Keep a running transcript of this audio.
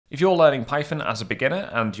If you're learning Python as a beginner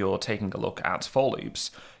and you're taking a look at for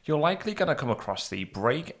loops, you're likely going to come across the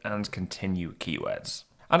break and continue keywords.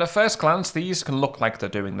 And at first glance, these can look like they're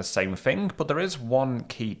doing the same thing, but there is one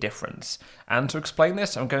key difference. And to explain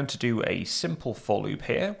this, I'm going to do a simple for loop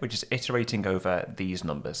here, which is iterating over these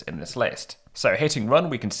numbers in this list. So hitting run,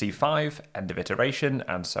 we can see 5, end of iteration,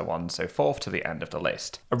 and so on and so forth to the end of the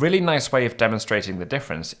list. A really nice way of demonstrating the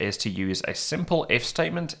difference is to use a simple if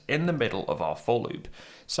statement in the middle of our for loop.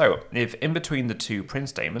 So if in between the two print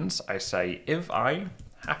statements, I say if I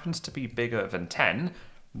happens to be bigger than 10,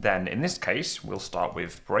 then in this case, we'll start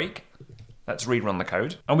with break. Let's rerun the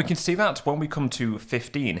code. And we can see that when we come to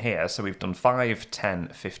 15 here, so we've done 5, 10,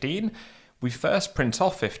 15, we first print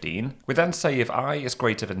off 15. We then say if I is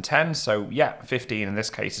greater than 10, so yeah, 15 in this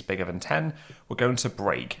case is bigger than 10, we're going to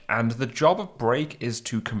break. And the job of break is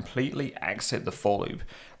to completely exit the for loop.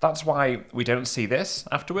 That's why we don't see this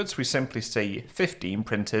afterwards. We simply see 15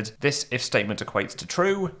 printed. This if statement equates to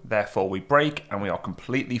true, therefore we break and we are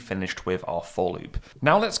completely finished with our for loop.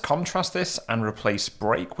 Now let's contrast this and replace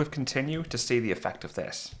break with continue to see the effect of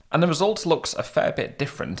this. And the result looks a fair bit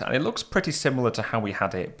different, and it looks pretty similar to how we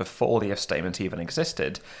had it before the if statement even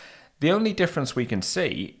existed. The only difference we can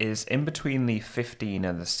see is in between the 15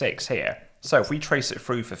 and the 6 here. So if we trace it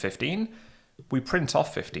through for 15, we print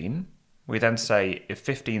off 15. We then say if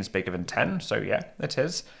 15 is bigger than 10, so yeah, it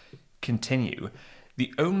is, continue.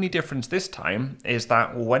 The only difference this time is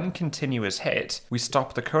that when continue is hit, we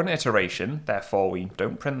stop the current iteration, therefore we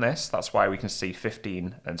don't print this, that's why we can see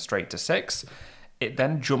 15 and straight to 6. It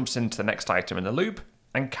then jumps into the next item in the loop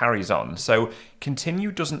and carries on. So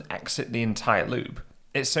continue doesn't exit the entire loop.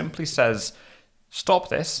 It simply says stop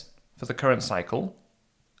this for the current cycle,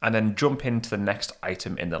 and then jump into the next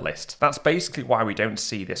item in the list. That's basically why we don't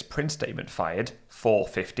see this print statement fired for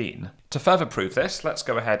 15. To further prove this, let's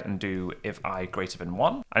go ahead and do if I greater than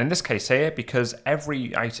 1. And in this case here, because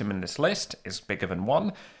every item in this list is bigger than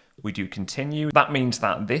 1, we do continue. That means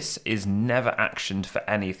that this is never actioned for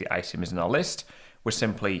any of the items in our list. We're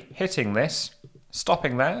simply hitting this,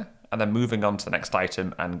 stopping there, and then moving on to the next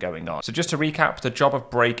item and going on. So just to recap, the job of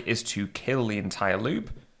break is to kill the entire loop.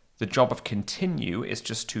 The job of continue is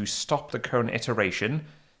just to stop the current iteration,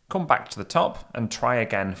 come back to the top, and try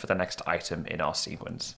again for the next item in our sequence.